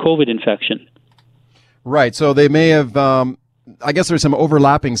represented a COVID infection. Right. So they may have, I guess there's some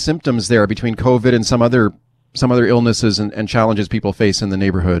overlapping symptoms there between COVID and some other illnesses and challenges people face in the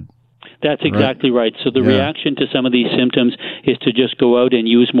neighborhood. That's exactly right. So the reaction to some of these symptoms is to just go out and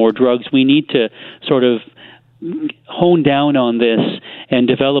use more drugs. We need to sort of hone down on this and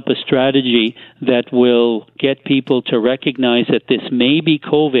develop a strategy that will get people to recognize that this may be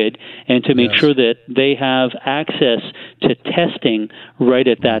COVID and to make sure that they have access to testing right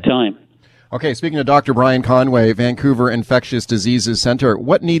at that time. Okay, speaking of Dr. Brian Conway, Vancouver Infectious Diseases Center,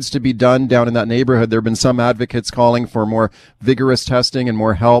 what needs to be done down in that neighborhood? There have been some advocates calling for more vigorous testing and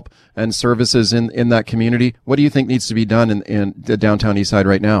more help and services in that community. What do you think needs to be done in the downtown east side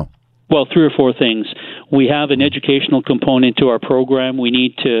right now? Well, 3 or 4 things. We have an educational component to our program. We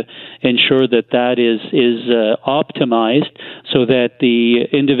need to ensure that is optimized so that the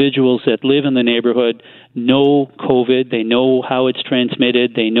individuals that live in the neighborhood know COVID, they know how it's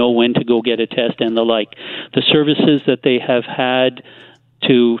transmitted, they know when to go get a test and the like. The services that they have had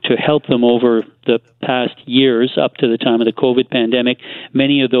to help them over the past years up to the time of the COVID pandemic,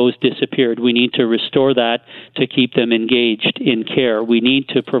 many of those disappeared. We need to restore that to keep them engaged in care. We need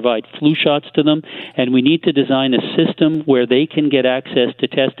to provide flu shots to them, and we need to design a system where they can get access to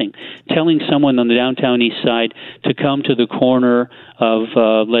testing. Telling someone on the downtown east side to come to the corner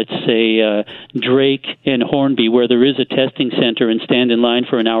of, let's say, Drake and Hornby, where there is a testing center, and stand in line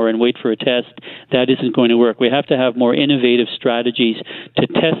for an hour and wait for a test, that isn't going to work. We have to have more innovative strategies to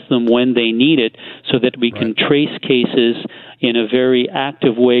test them when they need it so that we can trace cases in a very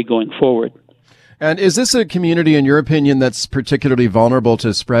active way going forward. And is this a community, in your opinion, that's particularly vulnerable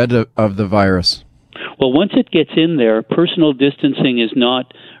to spread of the virus? Well, once it gets in there, personal distancing is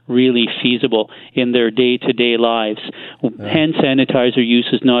not really feasible in their day-to-day lives. Hand sanitizer use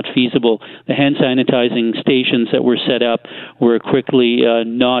is not feasible. The hand sanitizing stations that were set up were quickly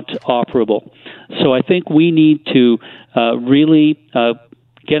not operable. So I think we need to really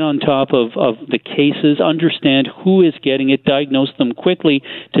get on top of the cases, understand who is getting it, diagnose them quickly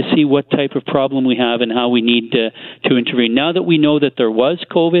to see what type of problem we have and how we need to intervene. Now that we know that there was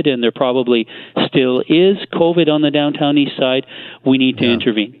COVID and there probably still is COVID on the downtown east side, we need to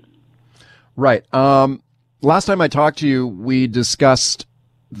intervene. Right. Last time I talked to you, we discussed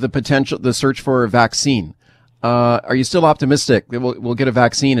the search for a vaccine. Are you still optimistic that we'll get a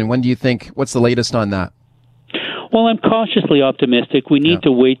vaccine? And when do you think, what's the latest on that? Well, I'm cautiously optimistic. We need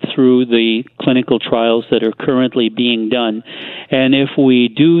to wait through the clinical trials that are currently being done. And if we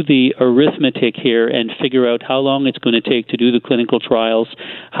do the arithmetic here and figure out how long it's going to take to do the clinical trials,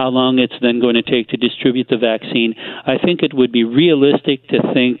 how long it's then going to take to distribute the vaccine, I think it would be realistic to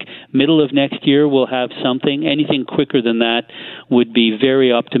think middle of next year we'll have something. Anything quicker than that would be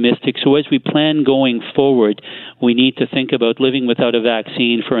very optimistic. So as we plan going forward, we need to think about living without a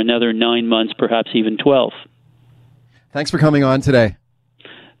vaccine for another 9 months, perhaps even 12. Thanks for coming on today.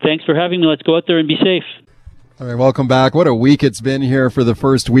 Thanks for having me. Let's go out there and be safe. All right, welcome back. What a week it's been here for the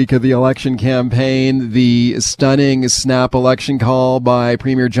first week of the election campaign. The stunning snap election call by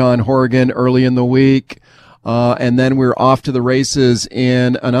Premier John Horgan early in the week. And then we're off to the races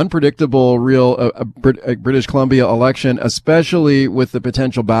in an unpredictable British Columbia election, especially with the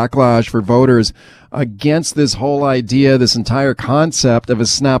potential backlash for voters against this whole idea, this entire concept of a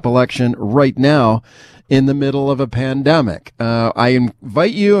snap election right now in the middle of a pandemic. I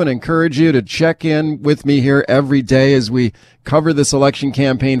invite you and encourage you to check in with me here every day as we cover this election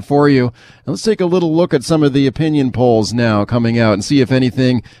campaign for you. And let's take a little look at some of the opinion polls now coming out and see if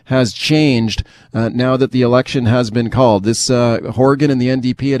anything has changed now that the election has been called. This Horgan and the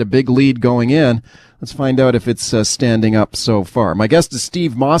NDP had a big lead going in. Let's find out if it's standing up so far. My guest is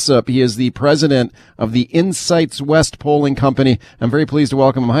Steve Mossop. He is the president of the Insights West Polling Company. I'm very pleased to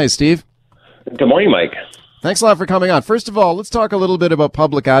welcome him. Hi, Steve. Good morning, Mike. Thanks a lot for coming on. First of all, let's talk a little bit about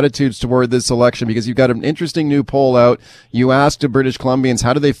public attitudes toward this election, because you've got an interesting new poll out. You asked the British Columbians,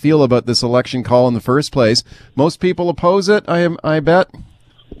 how do they feel about this election call in the first place? Most people oppose it, I bet.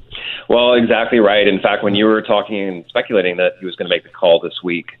 Well, exactly right. In fact, when you were talking and speculating that he was going to make the call this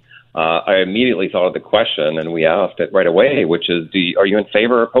week, I immediately thought of the question, and we asked it right away, which is, are you in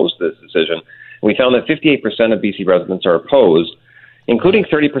favor or opposed to this decision? And we found that 58% of BC residents are opposed, including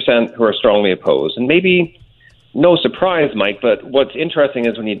 30% who are strongly opposed. And maybe no surprise, Mike, but what's interesting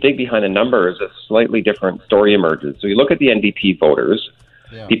is when you dig behind the numbers, a slightly different story emerges. So you look at the NDP voters,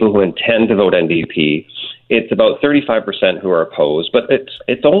 people who intend to vote NDP, it's about 35% who are opposed, but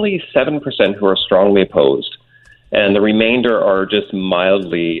it's only 7% who are strongly opposed, and the remainder are just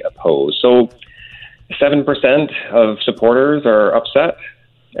mildly opposed. So 7% of supporters are upset.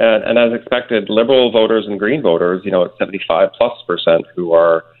 And as expected, Liberal voters and Green voters, it's 75+% who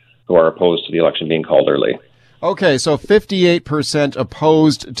are opposed to the election being called early. Okay, so 58%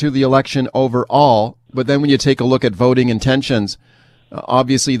 opposed to the election overall, but then when you take a look at voting intentions,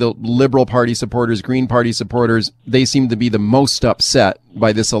 obviously the Liberal Party supporters, Green Party supporters, they seem to be the most upset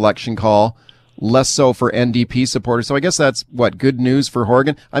by this election call, less so for NDP supporters. So I guess that's, good news for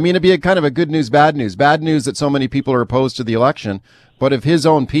Horgan? I mean, it'd be a kind of a good news, bad news. Bad news that so many people are opposed to the election, but if his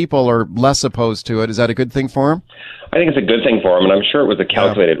own people are less opposed to it, is that a good thing for him? I think it's a good thing for him, and I'm sure it was a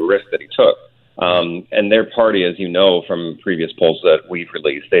calculated risk that he took. And their party, as you know from previous polls that we've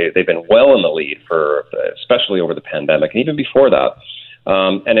released, they've been well in the lead for, especially over the pandemic, and even before that.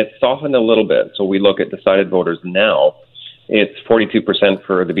 And it's softened a little bit. So we look at decided voters now. It's 42%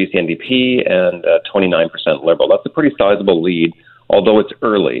 for the BC NDP and 29% Liberal. That's a pretty sizable lead, although it's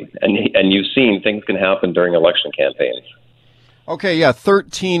early. And you've seen things can happen during election campaigns. Okay,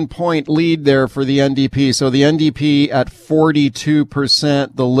 13-point lead there for the NDP. So the NDP at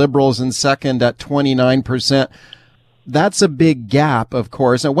 42%, the Liberals in second at 29%. That's a big gap, of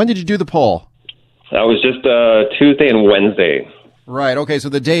course. Now, when did you do the poll? That was just Tuesday and Wednesday. Right, okay, so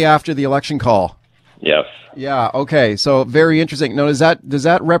the day after the election call. Yes. Yeah, okay, so very interesting. Now, does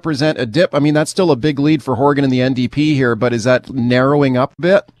that represent a dip? I mean, that's still a big lead for Horgan and the NDP here, but is that narrowing up a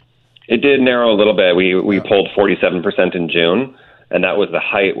bit? It did narrow a little bit. We polled 47% in June, and that was the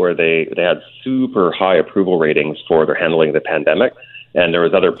height where they had super high approval ratings for their handling of the pandemic. And there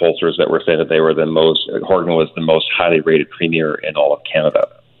was other pollsters that were saying that Horgan was the most highly rated premier in all of Canada.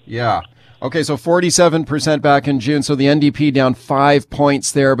 Yeah. Okay, so 47% back in June. So the NDP down 5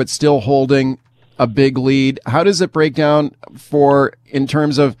 points there, but still holding a big lead. How does it break down in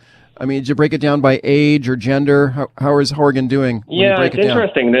terms of I mean, did you break it down by age or gender? How is Horgan doing? Yeah, it's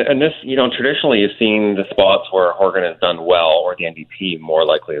interesting. And this, traditionally you've seen the spots where Horgan has done well, or the NDP more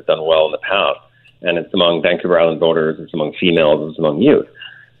likely has done well in the past. And it's among Vancouver Island voters, it's among females, it's among youth.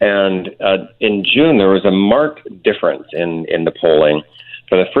 And in June, there was a marked difference in the polling.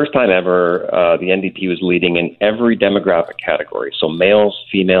 For the first time ever, the NDP was leading in every demographic category. So males,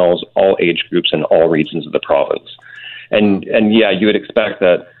 females, all age groups in all regions of the province. And yeah, you would expect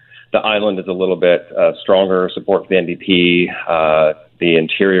that the island is a little bit stronger support for the NDP. The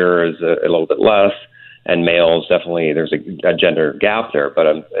interior is a little bit less. And males, definitely, there's a gender gap there.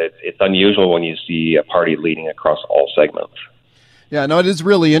 But it's unusual when you see a party leading across all segments. Yeah, no, it is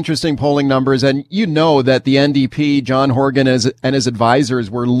really interesting polling numbers. And you know that the NDP, John Horgan and his advisors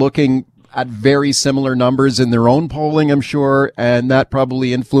were looking at very similar numbers in their own polling, I'm sure. And that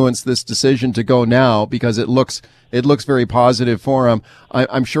probably influenced this decision to go now because it looks very positive for him.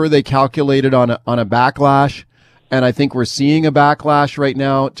 I'm sure they calculated on a backlash. And I think we're seeing a backlash right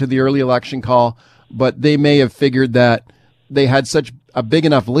now to the early election call. But they may have figured that they had such a big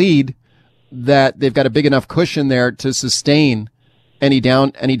enough lead that they've got a big enough cushion there to sustain any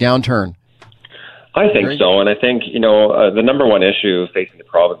downturn. I think so. And I think, the number one issue facing the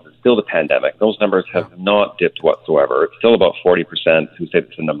province is still the pandemic. Those numbers have not dipped whatsoever. It's still about 40% who say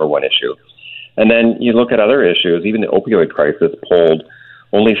it's the number one issue. And then you look at other issues, even the opioid crisis polled,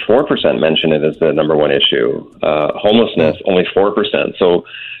 only 4% mention it as the number one issue. Homelessness, only 4%. So,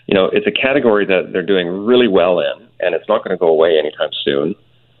 it's a category that they're doing really well in, and it's not going to go away anytime soon.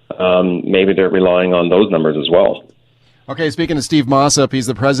 Maybe they're relying on those numbers as well. Okay, speaking to Steve Mossop, he's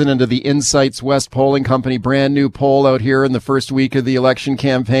the president of the Insights West Polling Company. Brand new poll out here in the first week of the election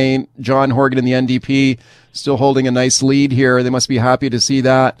campaign. John Horgan and the NDP still holding a nice lead here. They must be happy to see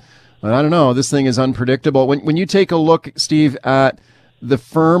that. But I don't know. This thing is unpredictable. When you take a look, Steve, at the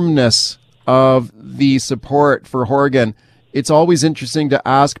firmness of the support for Horgan, it's always interesting to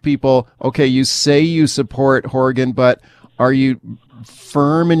ask people, okay, you say you support Horgan, but are you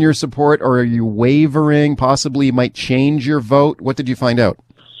firm in your support, or are you wavering? Possibly you might change your vote. What did you find out?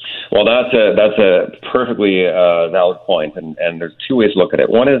 Well, that's a perfectly valid point, and there's two ways to look at it.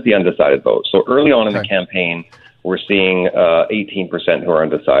 One is the undecided vote. So early on in the campaign, we're seeing 18% who are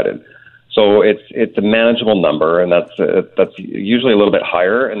undecided. So it's a manageable number, and that's usually a little bit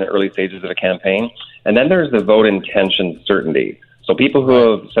higher in the early stages of a campaign. And then there's the vote intention certainty. So people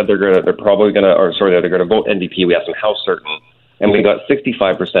who have said they're going to vote NDP, we asked them how certain. And we got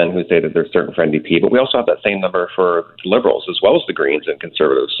 65% who say that they're certain for NDP, but we also have that same number for Liberals as well as the Greens and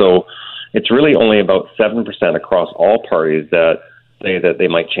Conservatives. So it's really only about 7% across all parties that say that they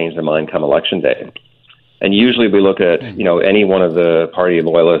might change their mind come election day. And usually we look at, any one of the party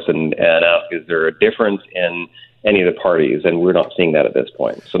loyalists and ask, is there a difference in any of the parties? And we're not seeing that at this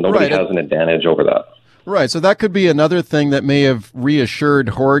point. So nobody has an advantage over that. Right. So that could be another thing that may have reassured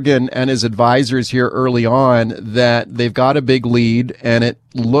Horgan and his advisors here early on that they've got a big lead, and it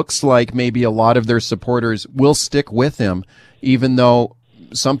looks like maybe a lot of their supporters will stick with him, even though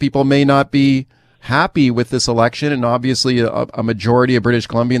some people may not be happy with this election. And obviously a majority of British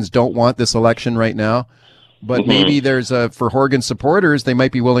Columbians don't want this election right now. But maybe for Horgan supporters, they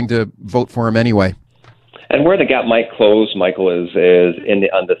might be willing to vote for him anyway. And where the gap might close, Michael, is in the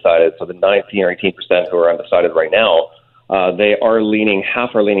undecided. So the 19 or 18% who are undecided right now, half are leaning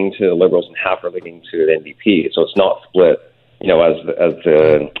to the Liberals and half are leaning to the NDP. So it's not split, as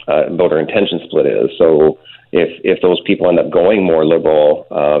the voter intention split is. So if those people end up going more Liberal,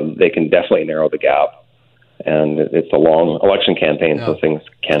 they can definitely narrow the gap. And it's a long election campaign, so things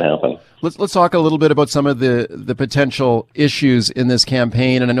can happen. Let's talk a little bit about some of the potential issues in this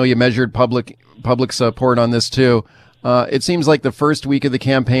campaign. And I know you measured public support on this too. It seems like the first week of the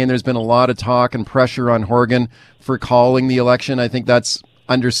campaign, there's been a lot of talk and pressure on Horgan for calling the election. I think that's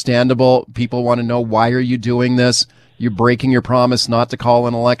understandable. People want to know, why are you doing this? You're breaking your promise not to call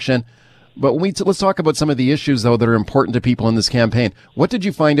an election. But let's talk about some of the issues, though, that are important to people in this campaign. What did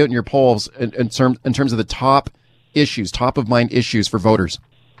you find out in your polls in terms of the top of mind issues for voters?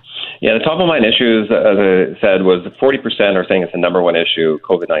 Yeah, the top of mind issues, as I said, was 40% are saying it's the number one issue,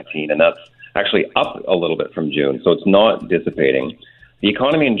 COVID-19, and that's actually up a little bit from June, so it's not dissipating. The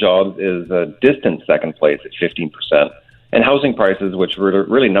economy and jobs is a distant second place at 15%, and housing prices, which were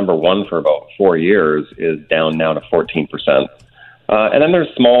really number one for about 4 years, is down now to 14%. And then there's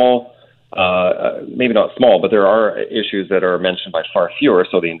maybe not small, but there are issues that are mentioned by far fewer.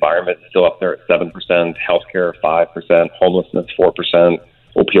 So the environment is still up there at 7%, healthcare 5%, homelessness 4%,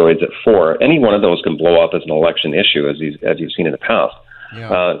 opioids at 4%. Any one of those can blow up as an election issue, as you've seen in the past.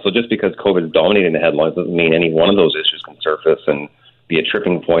 Yeah. So just because COVID is dominating the headlines doesn't mean any one of those issues can surface and be a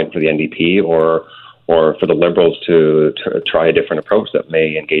tripping point for the NDP or for the Liberals to try a different approach that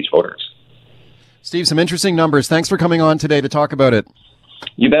may engage voters. Steve, some interesting numbers. Thanks for coming on today to talk about it.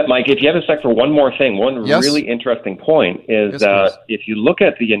 You bet, Mike. If you have a sec for one more thing, Yes. really interesting point is Yes, that please. if you look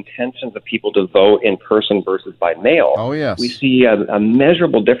at the intentions of people to vote in person versus by mail, we see a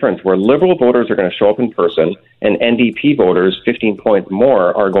measurable difference where Liberal voters are going to show up in person and NDP voters, 15 points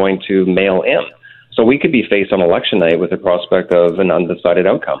more, are going to mail in. So we could be faced on election night with the prospect of an undecided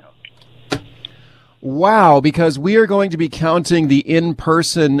outcome. Wow, because we are going to be counting the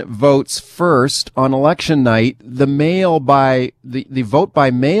in-person votes first on election night. The vote by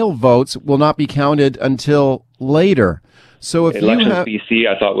mail votes will not be counted until later. So if Elections BC,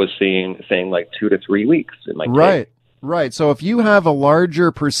 I thought was saying like 2 to 3 weeks. It might take. Right. So if you have a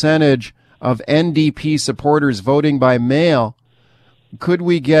larger percentage of NDP supporters voting by mail, could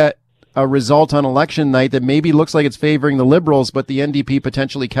we get a result on election night that maybe looks like it's favoring the Liberals, but the NDP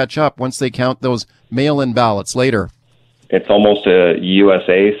potentially catch up once they count those mail-in ballots later? It's almost a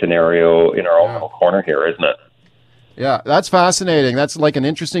USA scenario in our own little corner here, isn't it? Yeah, that's fascinating. That's like an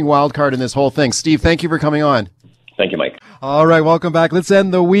interesting wild card in this whole thing. Steve, thank you for coming on. Thank you, Mike. All right, welcome back. Let's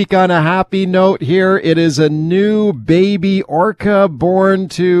end the week on a happy note here. It is a new baby orca born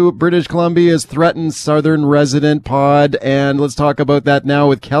to British Columbia's threatened southern resident pod. And let's talk about that now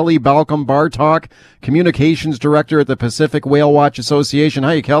with Kelly Balcombe-Bartok, Communications Director at the Pacific Whale Watch Association.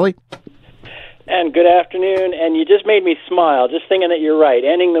 Hi, Kelly. And good afternoon. And you just made me smile, just thinking that you're right,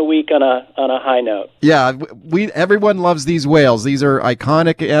 ending the week on a high note. Yeah, everyone loves these whales. These are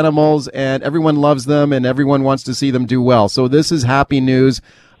iconic animals, and everyone loves them, and everyone wants to see them do well. So this is happy news.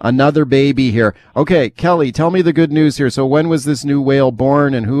 Another baby here. Okay, Kelly, tell me the good news here. So when was this new whale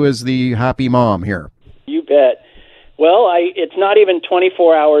born, and who is the happy mom here? You bet. Well, it's not even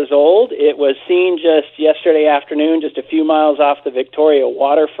 24 hours old. It was seen just yesterday afternoon, just a few miles off the Victoria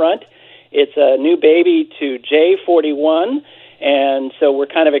waterfront. It's a new baby to J41, and so we're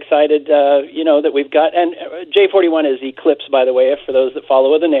kind of excited, that we've got, and J41 is Eclipse, by the way, for those that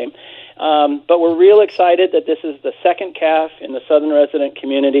follow the name. But we're real excited that this is the second calf in the southern resident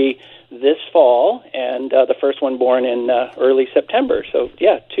community this fall, and the first one born in early September. So,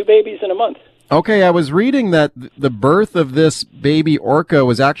 yeah, 2 babies in a month. Okay, I was reading that the birth of this baby orca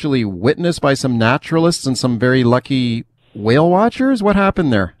was actually witnessed by some naturalists and some very lucky whale watchers. What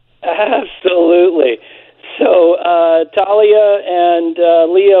happened there? Absolutely. So Talia and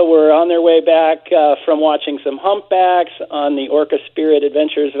Leah were on their way back from watching some humpbacks on the Orca Spirit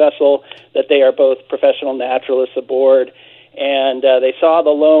Adventures vessel that they are both professional naturalists aboard. And they saw the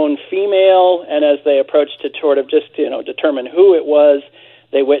lone female, and as they approached to sort of just, determine who it was,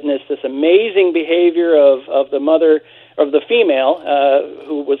 they witnessed this amazing behavior of the mother, of the female,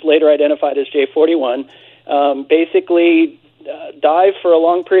 who was later identified as J41, basically dive for a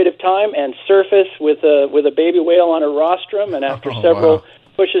long period of time and surface with a baby whale on her rostrum. And after several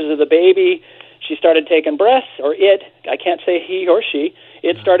pushes of the baby, she started taking breaths, or it, I can't say he or she,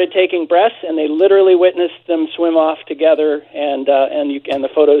 it started taking breaths, and they literally witnessed them swim off together, and the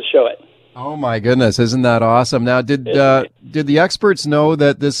photos show it. Oh my goodness, isn't that awesome? Now, did the experts know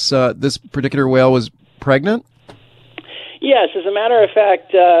that this particular whale was pregnant? Yes, as a matter of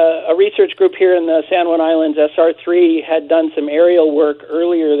fact, a research group here in the San Juan Islands, SR3, had done some aerial work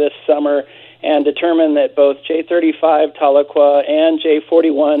earlier this summer and determined that both J35 Tahlequah and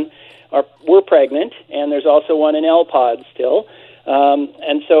J41 were pregnant, and there's also one in L pod still.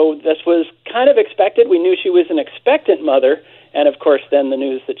 And so this was kind of expected. We knew she was an expectant mother, and of course then the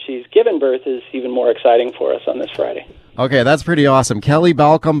news that she's given birth is even more exciting for us on this Friday. Okay, that's pretty awesome. Kelly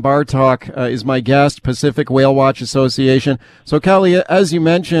Balcombe-Bartok is my guest, Pacific Whale Watch Association. So Kelly, as you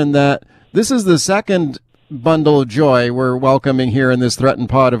mentioned, that this is the second bundle of joy we're welcoming here in this threatened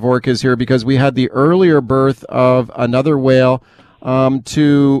pod of orcas here, because we had the earlier birth of another whale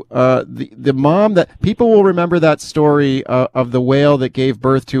to the mom. That people will remember that story of the whale that gave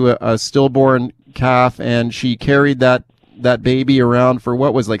birth to a stillborn calf, and she carried that baby around for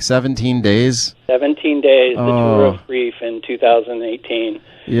what was like 17 days? 17 days, the tour of grief in 2018.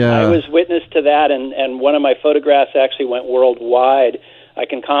 Yeah. I was witness to that, and one of my photographs actually went worldwide. I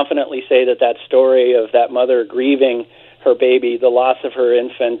can confidently say that story of that mother grieving her baby, the loss of her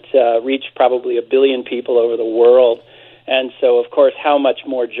infant, reached probably 1 billion people over the world. And so, of course, how much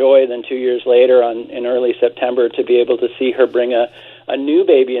more joy than 2 years later in early September to be able to see her bring a new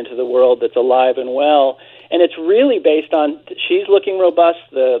baby into the world that's alive and well. And it's really based on, she's looking robust,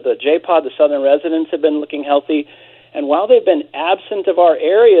 the J-Pod, the southern residents have been looking healthy, And while they've been absent of our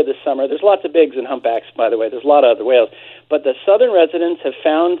area this summer, there's lots of bigs and humpbacks, by the way. There's a lot of other whales. But the southern residents have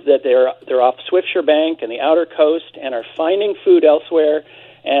found that they're off Swiftsure Bank and the outer coast and are finding food elsewhere.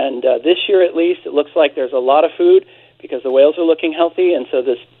 And this year, at least, it looks like there's a lot of food because the whales are looking healthy. And so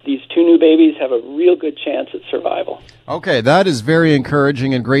these two new babies have a real good chance at survival. Okay, that is very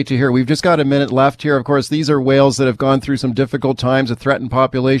encouraging and great to hear. We've just got a minute left here. Of course, these are whales that have gone through some difficult times, a threatened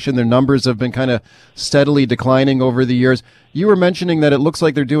population. Their numbers have been kind of steadily declining over the years. You were mentioning that it looks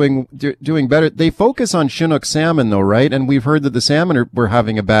like they're doing better. They focus on Chinook salmon, though, right? And we've heard that the salmon were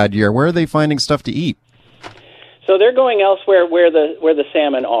having a bad year. Where are they finding stuff to eat? So they're going elsewhere where the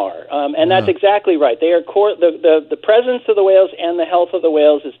salmon are, and that's exactly right. They are the presence of the whales and the health of the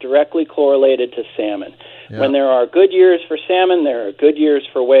whales is directly correlated to salmon. Yeah. When there are good years for salmon, there are good years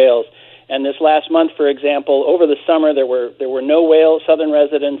for whales. And this last month, for example, over the summer, there were no southern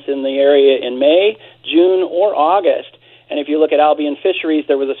residents in the area in May, June, or August. And if you look at Albion fisheries,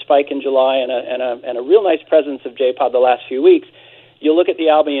 there was a spike in July and a real nice presence of J-pod the last few weeks. You look at the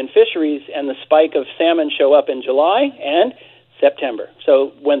Albion fisheries, and the spike of salmon show up in July and September.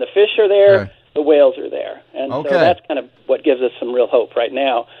 So when the fish are there, the whales are there. And so that's kind of what gives us some real hope right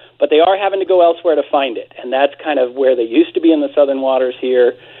now. But they are having to go elsewhere to find it, and that's kind of where they used to be in the southern waters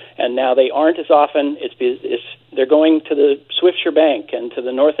here, and now they aren't as often. They're going to the Swiftsure Bank and to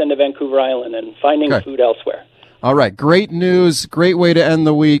the north end of Vancouver Island and finding food elsewhere. All right, great news. Great way to end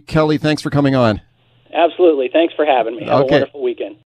the week. Kelly, thanks for coming on. Absolutely. Thanks for having me. Have a wonderful weekend.